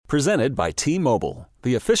Presented by T-Mobile,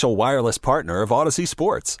 the official wireless partner of Odyssey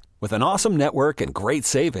Sports. With an awesome network and great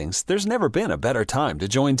savings, there's never been a better time to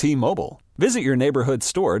join T-Mobile. Visit your neighborhood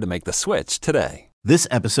store to make the switch today. This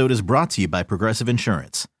episode is brought to you by Progressive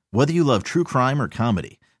Insurance. Whether you love true crime or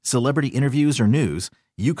comedy, celebrity interviews or news,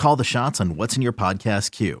 you call the shots on what's in your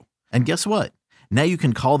podcast queue. And guess what? Now you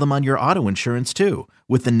can call them on your auto insurance too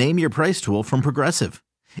with the Name Your Price tool from Progressive.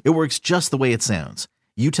 It works just the way it sounds.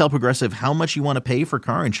 You tell Progressive how much you want to pay for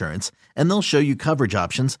car insurance, and they'll show you coverage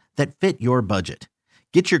options that fit your budget.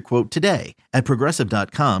 Get your quote today at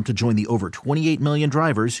Progressive.com to join the over 28 million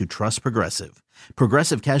drivers who trust Progressive.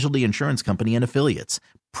 Progressive Casualty Insurance Company and Affiliates.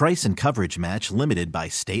 Price and coverage match limited by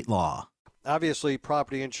state law. Obviously,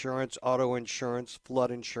 property insurance, auto insurance,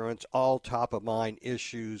 flood insurance, all top-of-mind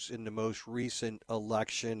issues in the most recent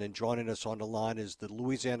election. And joining us on the line is the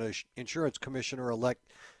Louisiana Insurance Commissioner-Elect,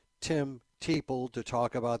 Tim Teeple, to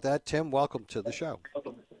talk about that. Tim, welcome to the show.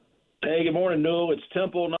 Hey, good morning, Newell. It's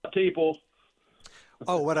Temple, not Teeple.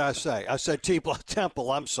 Oh, what did I say? I said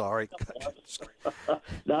Temple. I'm sorry.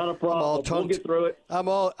 Not a problem. We'll get through it. I'm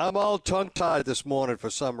all tongue-tied this morning for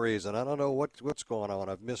some reason. I don't know what's going on.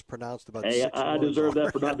 I've mispronounced about six words. I deserve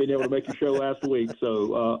that for not being able to make your show last week,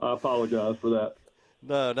 so I apologize for that.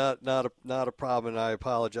 No, not a problem, and I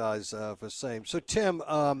apologize for saying. So, Tim,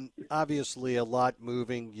 obviously a lot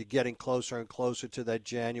moving. You're getting closer and closer to that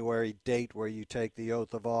January date where you take the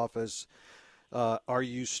oath of office. Are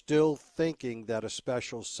you still thinking that a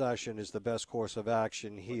special session is the best course of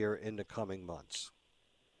action here in the coming months?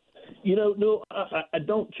 You know, no, I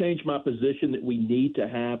don't change my position that we need to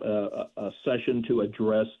have a session to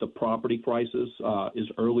address the property crisis as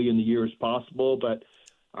early in the year as possible. But,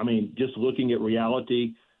 I mean, just looking at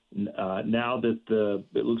reality, now that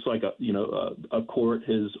it looks like a court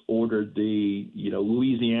has ordered the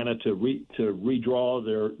Louisiana to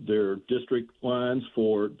redraw their district lines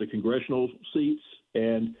for the congressional seats,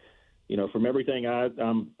 and from everything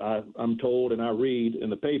I'm told and I read in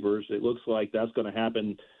the papers, it looks like that's going to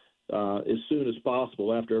happen as soon as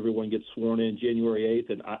possible after everyone gets sworn in January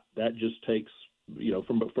 8th, and that just takes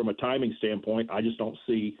from a timing standpoint, I don't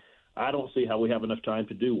see how we have enough time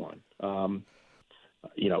to do one.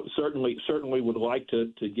 Certainly would like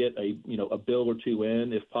to get a bill or two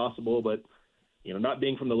in if possible, but not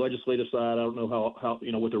being from the legislative side, I don't know how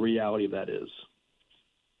what the reality of that is.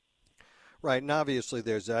 Right, and obviously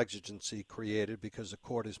there's exigency created because the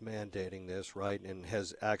court is mandating this, right, and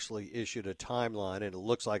has actually issued a timeline, and it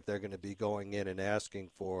looks like they're going to be going in and asking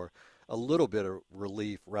for a little bit of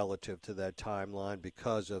relief relative to that timeline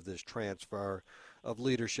because of this transfer of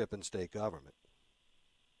leadership in state government.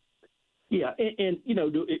 Yeah, and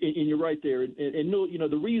you're right there. And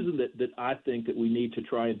the reason that I think that we need to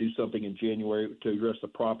try and do something in January to address the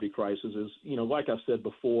property crisis is, like I said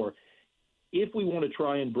before, if we want to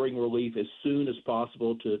try and bring relief as soon as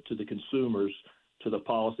possible to the consumers, to the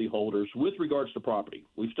policyholders with regards to property,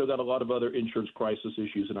 we've still got a lot of other insurance crisis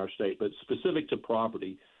issues in our state, but specific to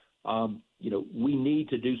property, we need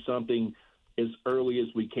to do something as early as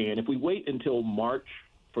we can. If we wait until March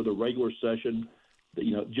for the regular session,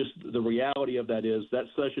 just the reality of that is that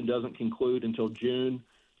session doesn't conclude until June,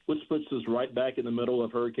 which puts us right back in the middle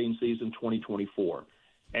of hurricane season 2024.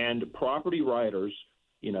 And property writers,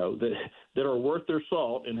 that are worth their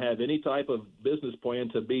salt and have any type of business plan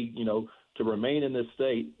to be, to remain in this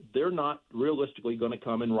state, they're not realistically going to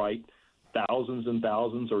come and write thousands and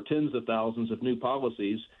thousands or tens of thousands of new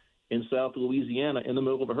policies in South Louisiana in the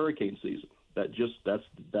middle of a hurricane season.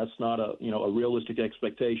 That's not a realistic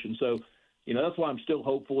expectation. So, that's why I'm still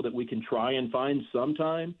hopeful that we can try and find some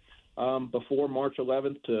time before March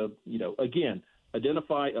 11th to, again,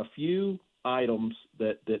 identify a few items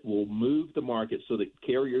that will move the market so that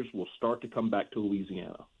carriers will start to come back to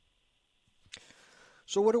Louisiana.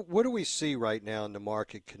 So what do we see right now in the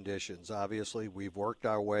market conditions? Obviously, we've worked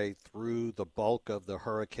our way through the bulk of the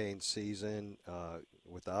hurricane season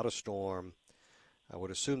without a storm. I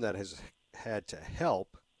would assume that has had to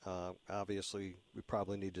help. Obviously, we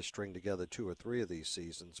probably need to string together 2 or 3 of these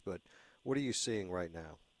seasons, but what are you seeing right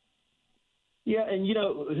now? Yeah, and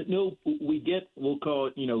we'll call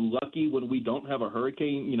it lucky when we don't have a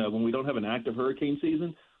hurricane, when we don't have an active hurricane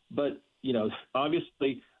season. But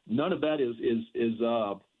obviously none of that is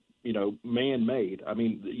man-made. I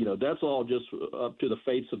mean, that's all just up to the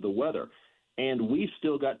fates of the weather. And we've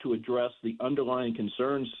still got to address the underlying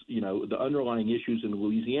concerns, the underlying issues in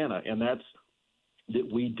Louisiana, and that's that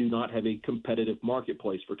we do not have a competitive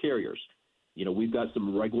marketplace for carriers. We've got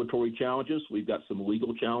some regulatory challenges. We've got some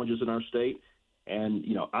legal challenges in our state. And,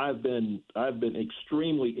 I've been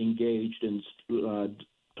extremely engaged in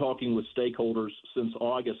talking with stakeholders since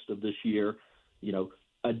August of this year,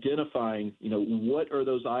 identifying, what are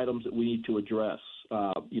those items that we need to address,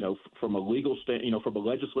 from a from a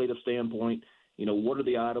legislative standpoint, what are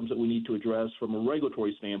the items that we need to address from a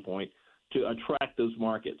regulatory standpoint to attract those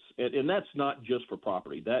markets. And that's not just for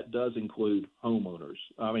property. That does include homeowners.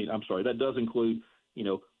 That does include,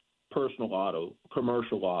 personal auto,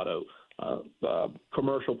 commercial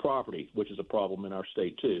property, which is a problem in our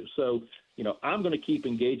state too. So, I'm going to keep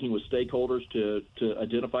engaging with stakeholders to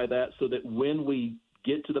identify that so that when we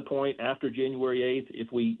get to the point after January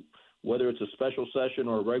 8th, whether it's a special session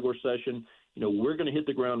or a regular session, we're going to hit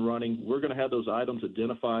the ground running. We're going to have those items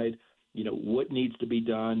identified, what needs to be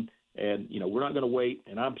done. And, we're not going to wait,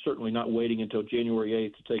 and I'm certainly not waiting until January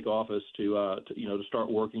 8th to take office to start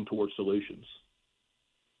working towards solutions.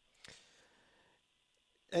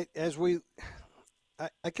 I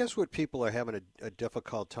guess what people are having a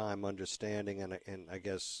difficult time understanding, and I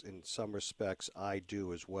guess in some respects I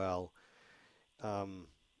do as well,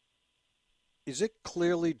 is it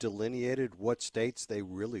clearly delineated what states they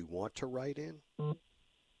really want to write in?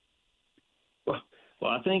 Well,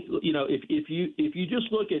 I think if you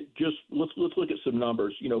just look at let's look at some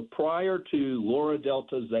numbers. Prior to Laura,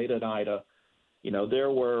 Delta, Zeta, and Ida, there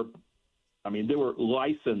were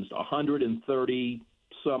licensed 130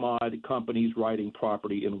 some odd companies writing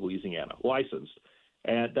property in Louisiana, licensed,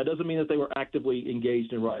 and that doesn't mean that they were actively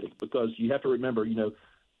engaged in writing, because you have to remember,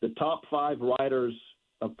 the top 5 writers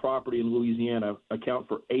of property in Louisiana account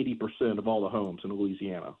for 80% of all the homes in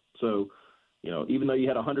Louisiana. So, even though you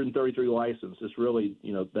had 133 licenses, it's really,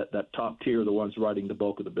 that top tier are the ones writing the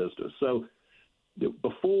bulk of the business. So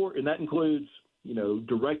before, and that includes,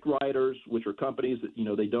 direct writers, which are companies that,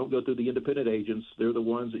 they don't go through the independent agents. They're the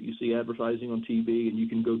ones that you see advertising on TV and you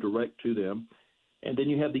can go direct to them. And then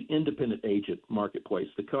you have the independent agent marketplace,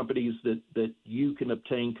 the companies that you can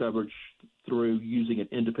obtain coverage through using an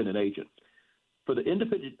independent agent. For the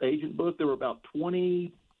independent agent book, there were about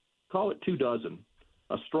 20, call it 24,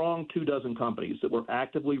 a strong 24 companies that were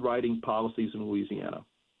actively writing policies in Louisiana.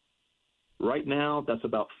 Right now, that's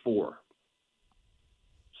about 4.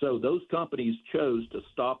 So those companies chose to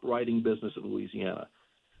stop writing business in Louisiana.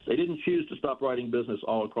 They didn't choose to stop writing business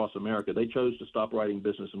all across America. They chose to stop writing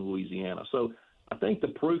business in Louisiana. So I think the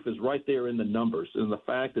proof is right there in the numbers, and the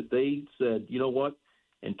fact that they said, you know what,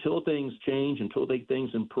 until things change, until things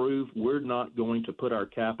improve, we're not going to put our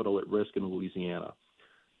capital at risk in Louisiana.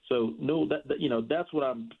 So no, that's what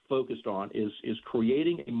I'm focused on is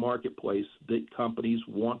creating a marketplace that companies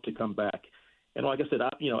want to come back. And like I said,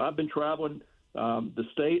 I've been traveling the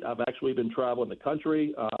state. I've actually been traveling the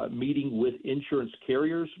country, meeting with insurance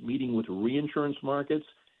carriers, meeting with reinsurance markets,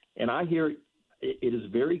 and I hear it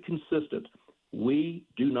is very consistent. We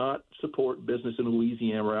do not support business in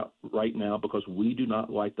Louisiana right now because we do not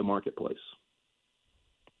like the marketplace.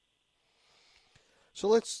 So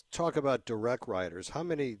let's talk about direct writers. How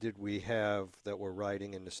many did we have that were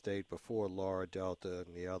writing in the state before Laura, Delta,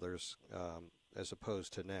 and the others, as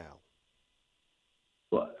opposed to now?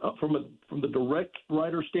 Well, from the direct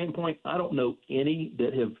writer standpoint, I don't know any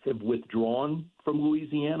that have withdrawn from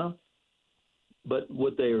Louisiana. But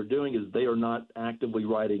what they are doing is they are not actively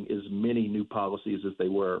writing as many new policies as they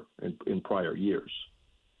were in prior years.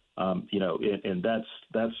 And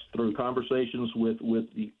that's through conversations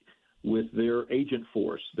with their agent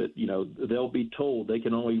force that, they'll be told they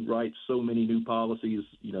can only write so many new policies,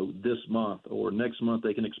 this month, or next month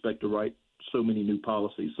they can expect to write so many new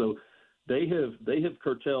policies. So they have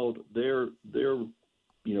curtailed their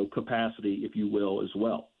capacity, if you will, as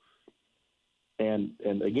well. And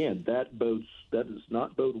again, that does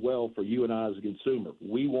not bode well for you and I as a consumer.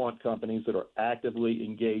 We want companies that are actively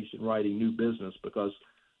engaged in writing new business because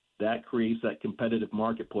that creates that competitive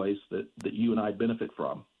marketplace that you and I benefit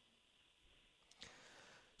from.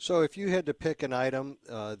 So if you had to pick an item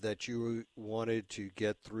that you wanted to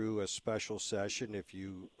get through a special session, if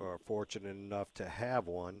you are fortunate enough to have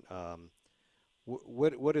one,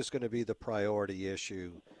 what is going to be the priority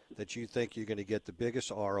issue that you think you're going to get the biggest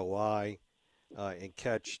ROI and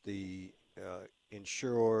catch the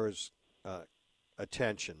insurer's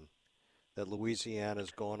attention that Louisiana's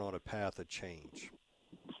gone on a path of change?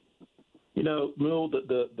 Newell,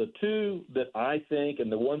 the two that I think,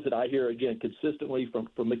 and the ones that I hear, again, consistently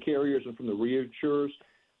from the carriers and from the reinsurers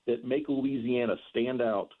that make Louisiana stand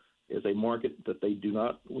out as a market that they do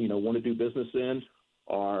not, want to do business in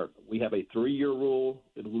are, we have a 3-year rule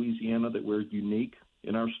in Louisiana that we're unique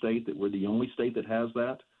in our state, that we're the only state that has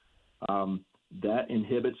that. That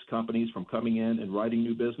inhibits companies from coming in and writing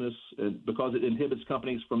new business because it inhibits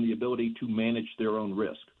companies from the ability to manage their own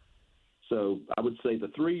risk. So I would say the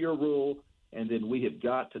 3-year rule And then we have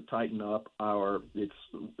got to tighten up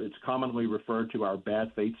it's commonly referred to our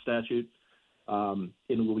bad faith statute in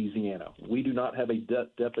Louisiana. We do not have a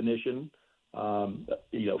definition,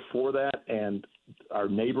 for that, and our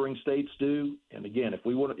neighboring states do. And again, if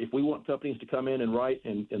we want companies to come in and write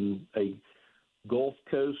in a Gulf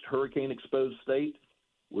Coast hurricane exposed state,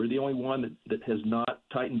 we're the only one that has not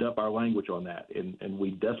tightened up our language on that, and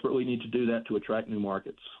we desperately need to do that to attract new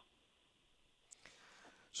markets.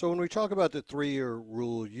 So when we talk about the 3-year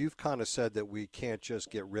rule, you've kind of said that we can't just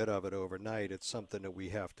get rid of it overnight. It's something that we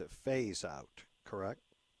have to phase out, correct?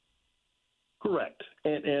 Correct.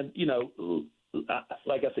 And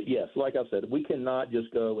like I said, we cannot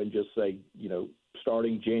just go and just say,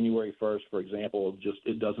 starting January 1st, for example,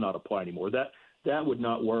 it does not apply anymore. That would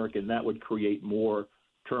not work, and that would create more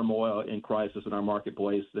turmoil and crisis in our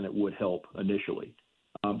marketplace than it would help initially.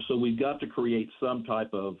 So we've got to create some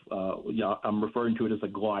type of, I'm referring to it as a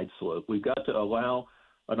glide slope. We've got to allow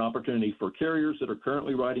an opportunity for carriers that are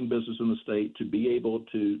currently writing business in the state to be able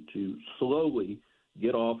to slowly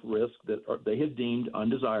get off risk that they have deemed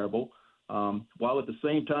undesirable, while at the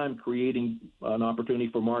same time creating an opportunity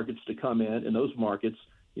for markets to come in those markets,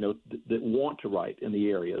 that want to write in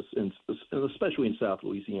the areas, and especially in South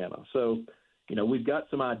Louisiana. So, we've got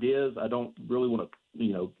some ideas. I don't really want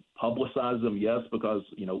to, publicize them, yes, because,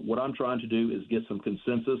 what I'm trying to do is get some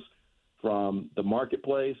consensus from the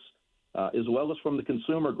marketplace as well as from the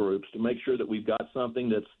consumer groups to make sure that we've got something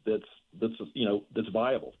that's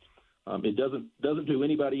viable. It doesn't do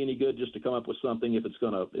anybody any good just to come up with something if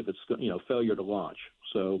it's failure to launch.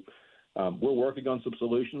 So we're working on some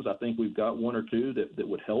solutions. I think we've got one or two that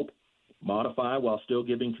would help modify while still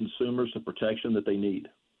giving consumers the protection that they need.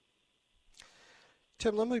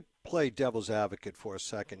 Tim, let me play devil's advocate for a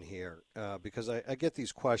second here, because I get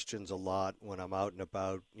these questions a lot when I'm out and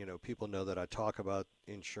about. People know that I talk about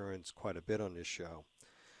insurance quite a bit on this show.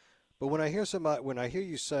 But when I hear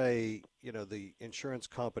you say, the insurance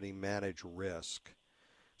company manage risk,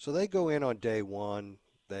 so they go in on day one,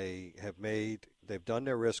 they've done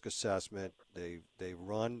their risk assessment, they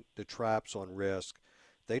run the traps on risk,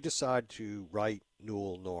 they decide to write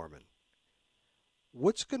Newell Norman.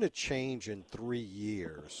 What's going to change in 3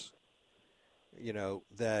 years,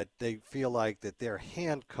 that they feel like that they're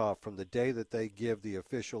handcuffed from the day that they give the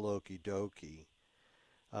official okie dokie?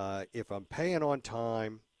 If I'm paying on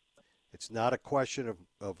time, it's not a question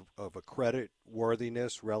of a credit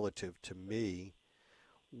worthiness relative to me.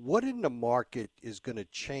 What in the market is going to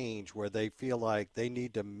change where they feel like they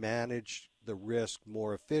need to manage the risk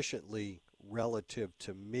more efficiently relative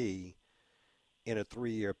to me in a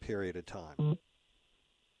 3-year period of time?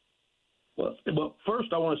 Well,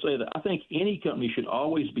 first I want to say that I think any company should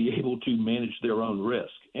always be able to manage their own risk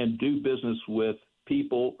and do business with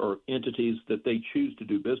people or entities that they choose to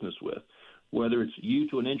do business with, whether it's you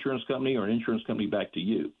to an insurance company or an insurance company back to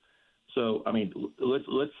you. So, let's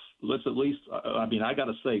at least, I got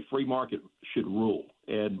to say, free market should rule.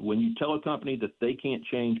 And when you tell a company that they can't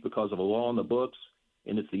change because of a law on the books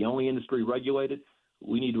and it's the only industry regulated,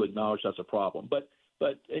 we need to acknowledge that's a problem. But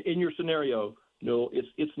in your scenario,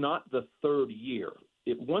 it's not the third year.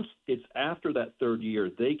 Once it's after that third year,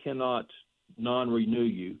 they cannot non-renew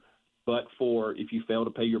you, but for if you fail to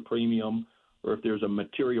pay your premium or if there's a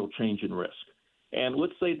material change in risk. And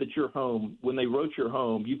let's say that your home, when they wrote your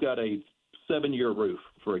home, you've got a 7-year roof,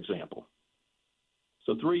 for example.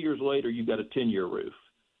 So 3 years later, you've got a 10-year roof.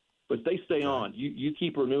 But they stay on. You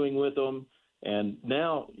keep renewing with them. And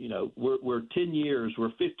now, we're 10 years,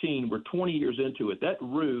 we're 15, we're 20 years into it. That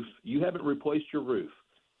roof, you haven't replaced your roof.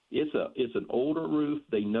 It's an older roof.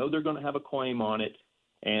 They know they're going to have a claim on it.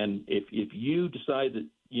 And if you decide that,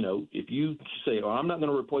 if you say, I'm not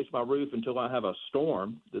going to replace my roof until I have a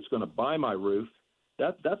storm that's going to buy my roof,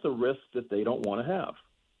 that's a risk that they don't want to have.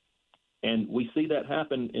 And we see that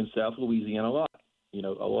happen in South Louisiana a lot. A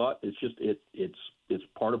lot. It's just it's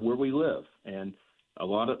part of where we live. And a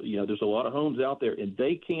lot of there's a lot of homes out there, and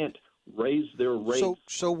they can't raise their rates.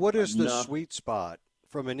 So what is the sweet spot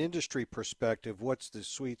from an industry perspective? What's the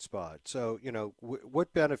sweet spot? So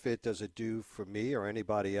what benefit does it do for me or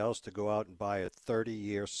anybody else to go out and buy a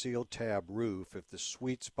 30-year sealed tab roof if the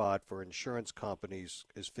sweet spot for insurance companies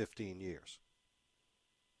is 15 years?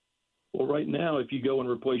 Well, right now, if you go and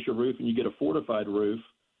replace your roof and you get a fortified roof,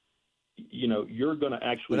 you're going to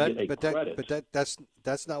actually get a credit. But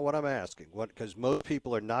that's not what I'm asking. Because most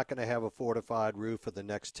people are not going to have a fortified roof for the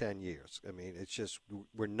next 10 years. It's just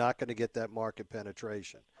we're not going to get that market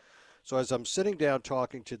penetration. So as I'm sitting down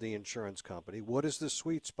talking to the insurance company, what is the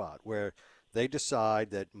sweet spot where they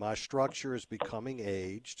decide that my structure is becoming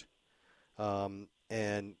aged,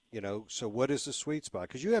 And, so what is the sweet spot?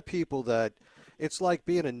 Because you have people that it's like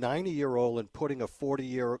being a 90-year-old and putting a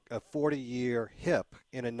 40-year hip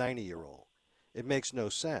in a 90-year-old. It makes no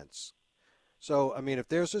sense. So, I mean, if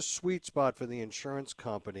there's a sweet spot for the insurance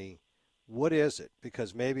company, what is it?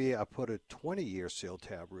 Because maybe I put a 20-year seal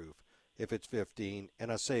tab roof if it's 15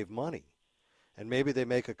 and I save money. And maybe they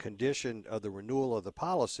make a condition of the renewal of the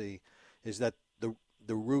policy is that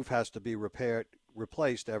the roof has to be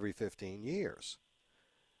replaced every 15 years.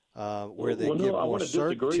 Where they give I more want to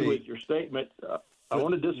certainty. Disagree with your statement. I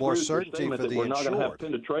want to disagree with your statement that we're not going to have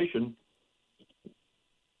penetration.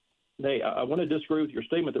 Hey, I want to disagree with your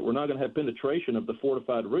statement that we're not going to have penetration of the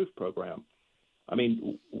fortified roof program. I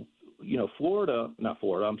mean,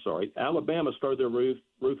 Alabama started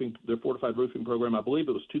their fortified roofing program. I believe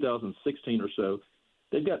it was 2016 or so.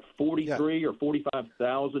 They've got 43 or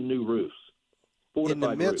 45,000 new roofs. In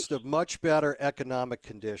the midst of much better economic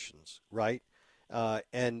conditions, right?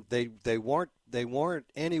 And they weren't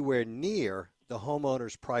anywhere near the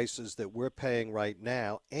homeowners' prices that we're paying right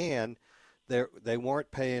now, and they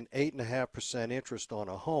weren't paying 8.5% interest on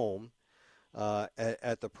a home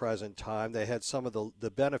at the present time. They had some of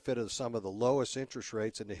the benefit of some of the lowest interest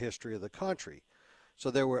rates in the history of the country.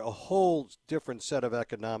 So there were a whole different set of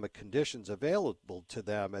economic conditions available to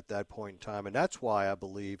them at that point in time, and that's why I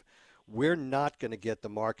believe we're not going to get the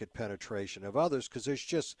market penetration of others, because there's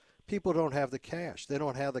just people don't have the cash, they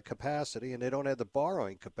don't have the capacity, and they don't have the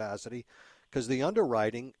borrowing capacity, because the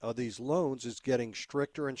underwriting of these loans is getting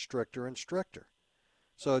stricter and stricter and stricter.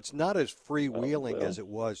 So it's not as freewheeling as it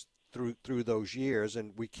was through those years,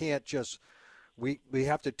 and we can't just we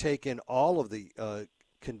have to take in all of the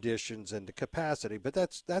conditions and the capacity. But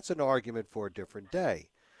that's an argument for a different day.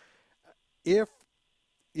 If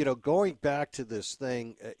going back to this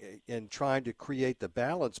thing and trying to create the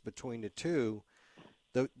balance between the two,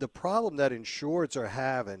 the problem that insureds are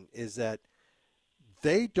having is that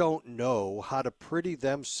they don't know how to pretty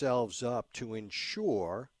themselves up to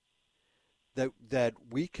ensure that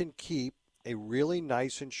we can keep a really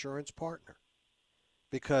nice insurance partner,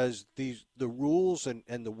 because the rules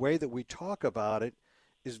and the way that we talk about it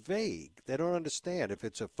is vague. They don't understand. If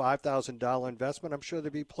it's a $5,000 investment, I'm sure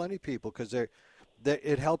there'd be plenty of people, because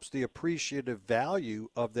it helps the appreciative value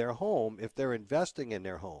of their home if they're investing in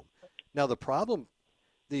their home. Now, the problem,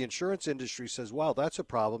 the insurance industry says, well, that's a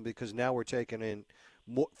problem because now we're taking in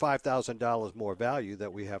 $5,000 more value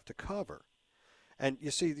that we have to cover. And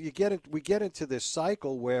you see, we get into this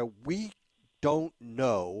cycle where we don't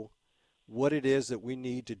know what it is that we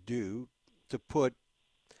need to do to put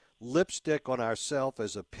lipstick on ourselves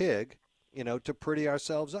as a pig, to pretty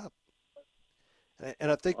ourselves up.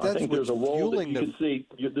 And I think that's what's fueling the.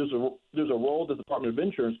 There's a role that the Department of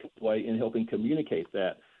Insurance can play in helping communicate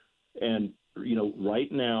that. And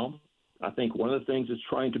right now, I think one of the things that's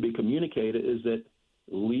trying to be communicated is that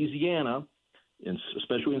Louisiana, and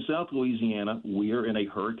especially in South Louisiana, we are in a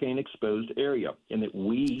hurricane-exposed area, and that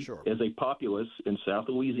we, as a populace in South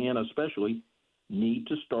Louisiana especially, need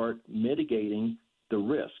to start mitigating the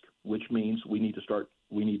risk, which means we need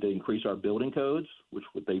to increase our building codes, which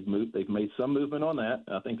they've made some movement on that.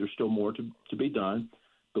 I think there's still more to be done.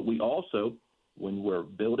 But we also, when we're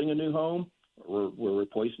building a new home, we're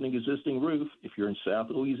replacing an existing roof, if you're in South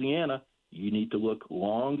Louisiana, you need to look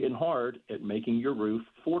long and hard at making your roof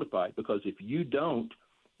fortified, because if you don't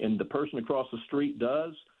and the person across the street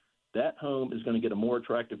does, that home is going to get a more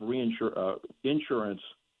attractive insurance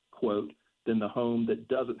quote than the home that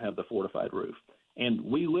doesn't have the fortified roof. And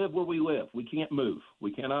we live where we live. We can't move.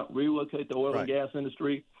 We cannot relocate the oil and gas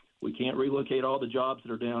industry. We can't relocate all the jobs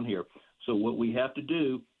that are down here. So what we have to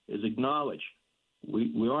do is acknowledge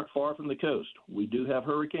we aren't far from the coast. We do have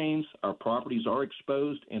hurricanes. Our properties are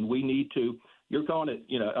exposed, and we need to – you're calling it –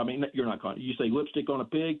 you're not calling it – you say lipstick on a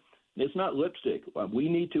pig. It's not lipstick. We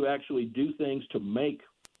need to actually do things to make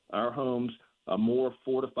our homes a more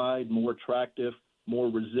fortified, more attractive,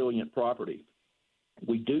 more resilient property.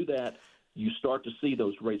 We do that, you start to see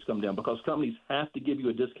those rates come down, because companies have to give you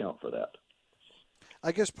a discount for that.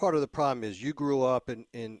 I guess part of the problem is you grew up in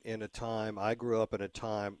a time – I grew up in a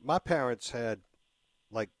time – my parents had –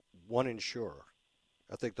 like one insurer,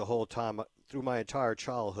 I think the whole time through my entire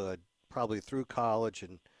childhood, probably through college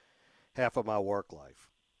and half of my work life,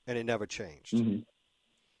 and it never changed. Mm-hmm.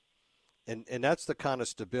 And that's the kind of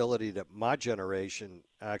stability that my generation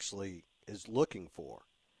actually is looking for.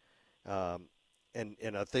 And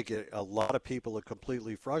I think a lot of people are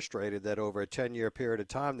completely frustrated that over a 10-year period of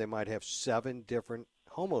time, they might have 7 different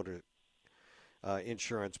homeowner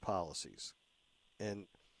insurance policies. And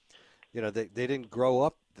they didn't grow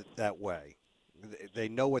up that way. they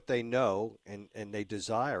know what they know, and they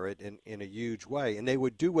desire it in a huge way. And they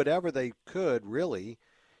would do whatever they could, really,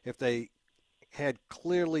 if they had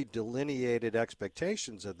clearly delineated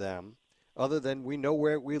expectations of them, other than we know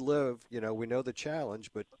where we live, we know the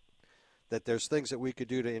challenge, but that there's things that we could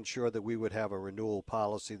do to ensure that we would have a renewal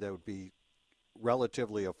policy that would be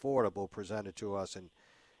relatively affordable presented to us in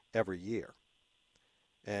every year.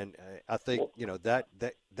 And I think,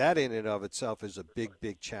 that in and of itself is a big,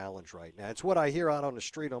 big challenge right now. It's what I hear out on the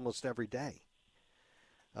street almost every day.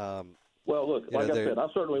 Well, look, like I said, I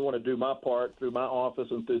certainly want to do my part through my office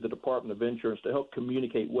and through the Department of Insurance to help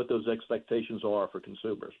communicate what those expectations are for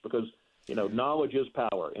consumers, because, knowledge is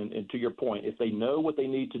power. And to your point, if they know what they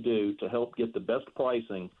need to do to help get the best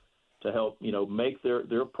pricing, to help, make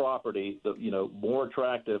their property, more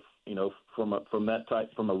attractive, from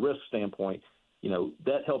a risk standpoint,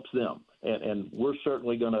 that helps them. And we're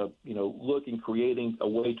certainly going to, look in creating a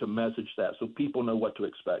way to message that so people know what to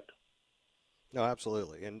expect. No,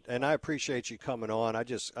 absolutely. And I appreciate you coming on.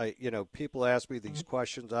 People ask me these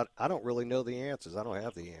questions. I don't really know the answers. I don't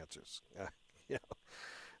have the answers.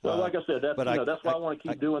 Well, like I said, that's why I want to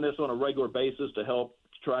keep doing this on a regular basis to help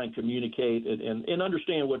try and communicate and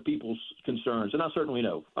understand what people's concerns. And I certainly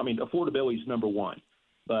know. I mean, affordability is number one.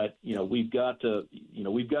 But, we've got to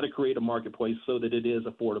create a marketplace so that it is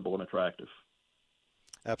affordable and attractive.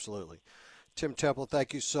 Absolutely. Tim Temple,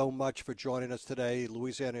 thank you so much for joining us today.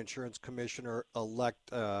 Louisiana Insurance Commissioner-Elect,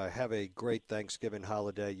 have a great Thanksgiving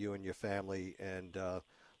holiday, you and your family, and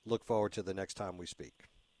look forward to the next time we speak.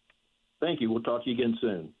 Thank you. We'll talk to you again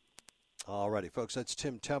soon. All righty, folks. That's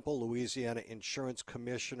Tim Temple, Louisiana Insurance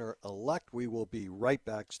Commissioner-Elect. We will be right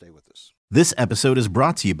back. Stay with us. This episode is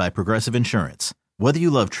brought to you by Progressive Insurance. Whether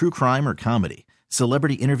you love true crime or comedy,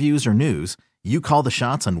 celebrity interviews or news, you call the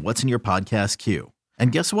shots on what's in your podcast queue.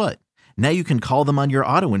 And guess what? Now you can call them on your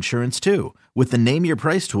auto insurance too with the Name Your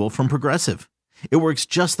Price tool from Progressive. It works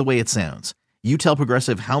just the way it sounds. You tell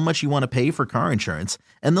Progressive how much you want to pay for car insurance,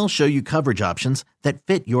 and they'll show you coverage options that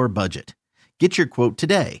fit your budget. Get your quote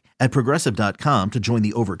today at Progressive.com to join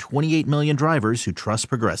the over 28 million drivers who trust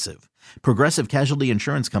Progressive. Progressive Casualty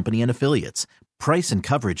Insurance Company and Affiliates. Price and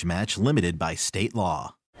coverage match limited by state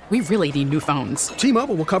law. We really need new phones.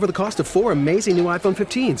 T-Mobile will cover the cost of 4 amazing new iPhone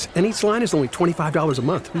 15s, and each line is only $25 a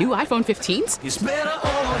month. New iPhone 15s? It's better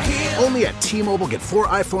over here. Only at T-Mobile, get 4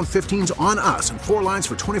 iPhone 15s on us and 4 lines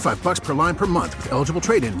for $25 per line per month with eligible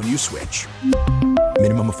trade-in when you switch.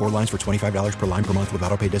 Minimum of 4 lines for $25 per line per month with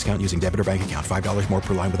autopay discount using debit or bank account. $5 more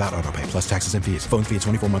per line without autopay, plus taxes and fees. Phone fee at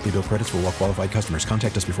 24 monthly bill credits for well-qualified customers.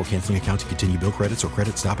 Contact us before canceling account to continue bill credits or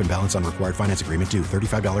credit stop and balance on required finance agreement due.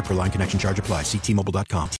 $35 per line connection charge applies. See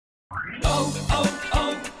T-Mobile.com.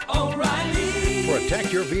 O'Reilly.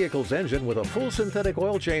 Protect your vehicle's engine with a full synthetic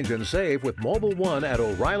oil change and save with Mobile One at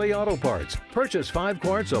O'Reilly Auto Parts. Purchase 5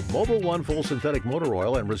 quarts of Mobile One full synthetic motor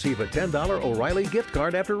oil and receive a $10 O'Reilly gift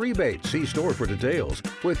card after rebate. See store for details.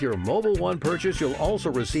 With your Mobile One purchase, you'll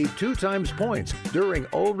also receive 2 times points during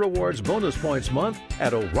O Rewards Bonus Points Month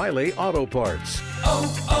at O'Reilly Auto Parts.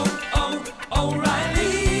 O'Reilly.